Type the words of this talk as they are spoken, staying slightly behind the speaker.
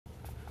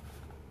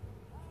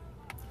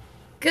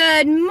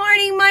Good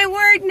morning, my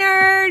word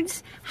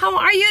nerds. How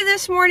are you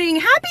this morning?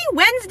 Happy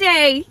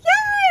Wednesday.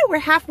 Yay! We're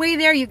halfway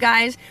there, you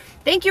guys.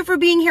 Thank you for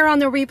being here on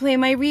the replay.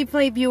 My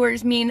replay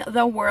viewers mean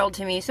the world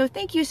to me. So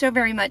thank you so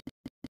very much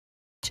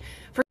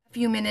for a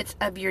few minutes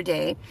of your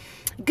day.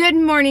 Good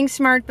morning,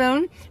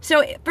 Smartphone.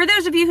 So for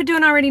those of you who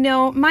don't already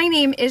know, my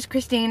name is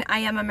Christine. I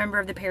am a member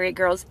of the Period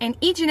Girls, and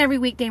each and every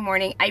weekday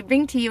morning, I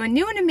bring to you a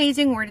new and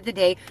amazing word of the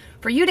day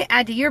for you to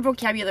add to your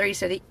vocabulary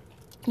so that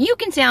you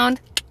can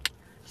sound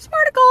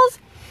smarticles.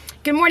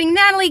 Good morning,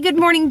 Natalie. Good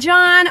morning,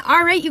 John.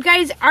 All right, you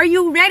guys, are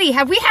you ready?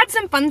 Have we had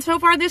some fun so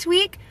far this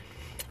week?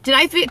 Did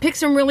I pick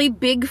some really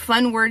big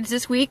fun words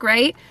this week,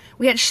 right?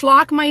 We had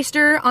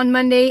Schlockmeister on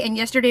Monday, and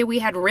yesterday we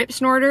had Rip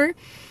Snorter.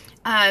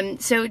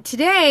 So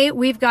today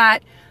we've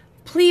got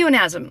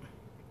pleonasm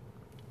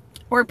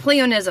or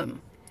pleonasm,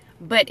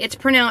 but it's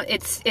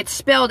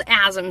spelled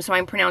asm, so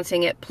I'm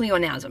pronouncing it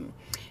pleonasm.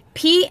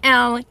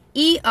 Pleonasm,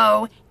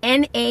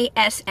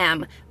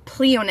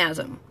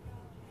 pleonasm.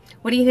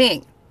 What do you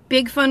think?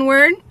 Big fun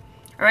word?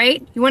 All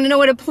right. You want to know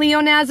what a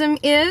pleonasm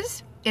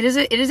is? It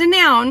is a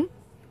noun.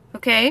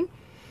 Okay.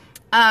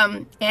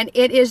 And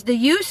it is the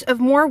use of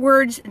more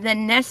words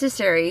than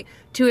necessary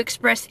to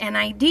express an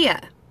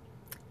idea.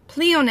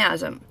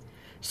 Pleonasm.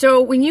 So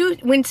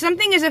when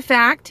something is a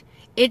fact,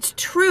 it's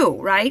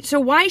true, right? So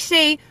why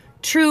say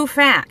true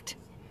fact?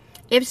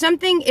 If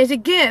something is a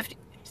gift,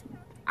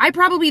 I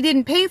probably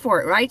didn't pay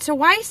for it, right? So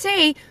why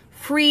say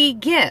free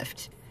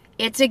gift?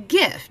 It's a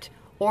gift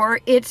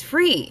or it's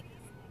free.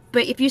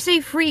 But if you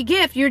say free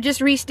gift, you're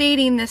just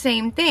restating the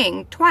same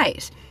thing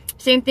twice.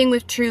 Same thing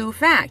with true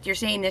fact. You're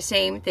saying the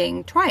same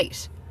thing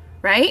twice,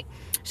 right?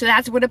 So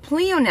that's what a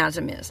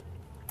pleonasm is.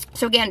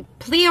 So again,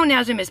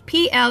 pleonasm is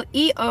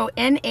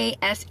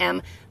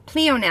Pleonasm,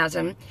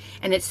 pleonasm,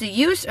 and it's the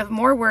use of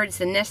more words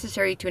than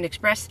necessary to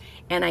express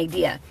an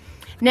idea.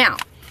 Now,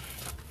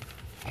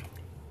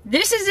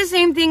 this is the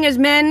same thing as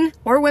men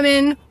or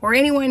women or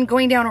anyone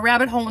going down a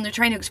rabbit hole when they're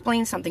trying to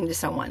explain something to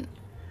someone,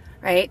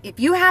 right? If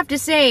you have to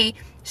say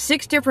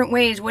 6 different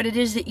ways what it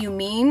is that you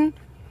mean,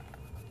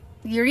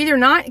 you're either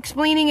not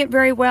explaining it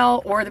very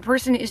well or the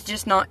person is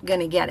just not going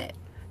to get it.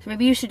 So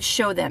maybe you should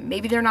show them.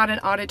 Maybe they're not an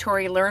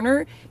auditory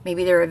learner.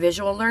 Maybe they're a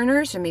visual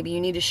learner, so maybe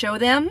you need to show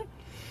them.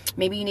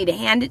 Maybe you need to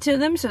hand it to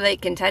them so they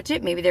can touch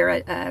it. Maybe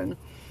they're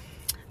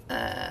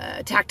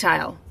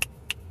tactile.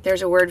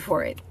 There's a word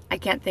for it. I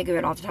can't think of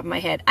it off the top of my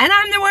head. And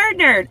I'm the word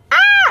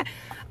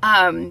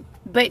nerd.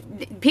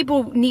 But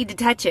people need to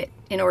touch it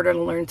in order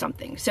to learn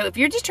something. So if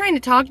you're just trying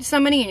to talk to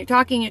somebody and you're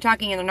talking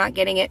and they're not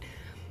getting it,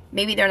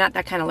 maybe they're not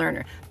that kind of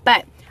learner.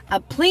 But a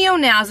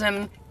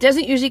pleonasm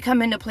doesn't usually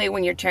come into play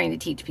when you're trying to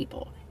teach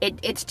people.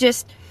 It's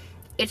just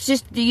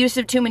the use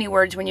of too many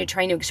words when you're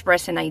trying to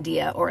express an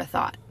idea or a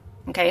thought.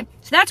 Okay?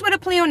 So that's what a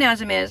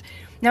pleonasm is.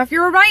 Now, if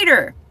you're a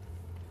writer,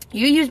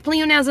 you use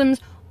pleonasms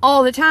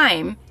all the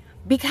time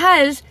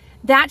because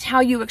that's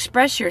how you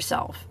express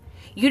yourself.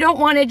 You don't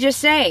want to just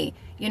say,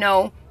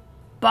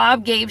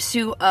 Bob gave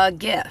Sue a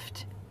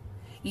gift.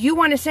 You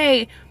want to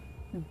say,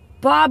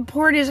 Bob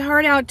poured his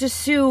heart out to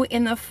Sue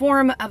in the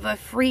form of a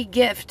free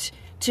gift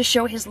to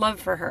show his love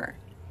for her.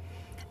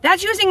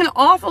 That's using an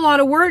awful lot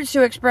of words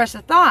to express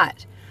a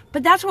thought.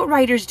 But that's what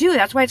writers do.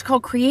 That's why it's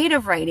called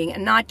creative writing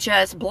and not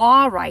just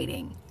blah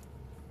writing.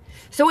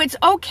 So it's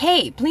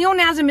okay.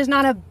 Pleonasm is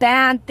not a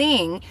bad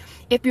thing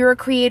if you're a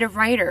creative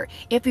writer,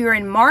 if you're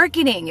in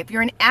marketing, if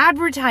you're in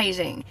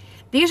advertising.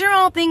 These are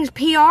all things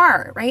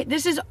PR, right?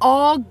 This is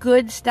all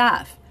good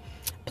stuff.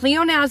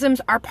 Pleonasms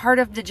are part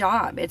of the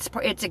job.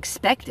 It's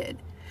expected.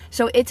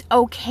 So it's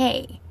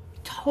okay.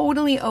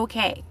 Totally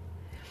okay.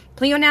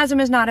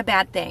 Pleonasm is not a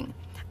bad thing.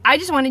 I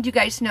just wanted you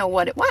guys to know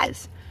what it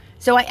was.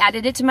 So I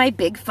added it to my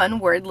big fun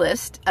word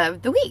list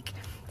of the week.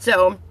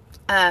 So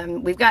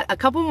we've got a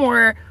couple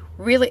more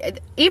really,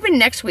 even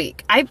next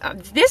week.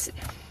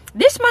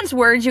 This month's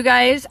words, you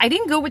guys, I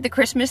didn't go with the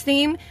Christmas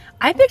theme.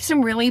 I picked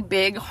some really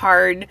big,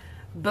 hard,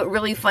 but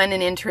really fun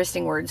and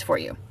interesting words for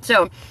you.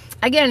 So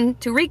again,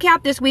 to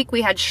recap this week,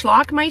 we had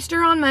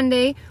Schlockmeister on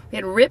Monday, we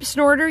had Rip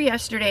Snorter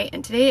yesterday,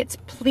 and today it's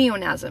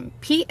pleonasm.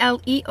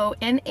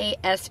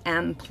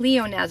 Pleonasm,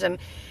 pleonasm,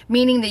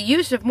 meaning the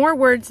use of more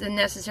words than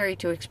necessary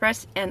to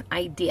express an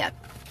idea.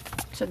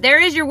 So there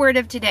is your word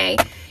of today.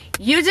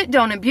 Use it,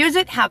 don't abuse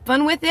it, have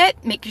fun with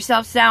it, make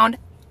yourself sound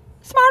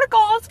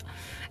smarticles.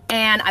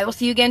 And I will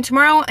see you again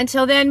tomorrow.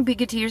 Until then, be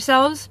good to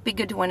yourselves, be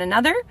good to one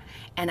another,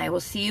 and I will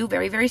see you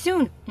very, very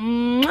soon.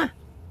 Mwah.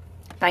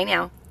 Bye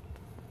now.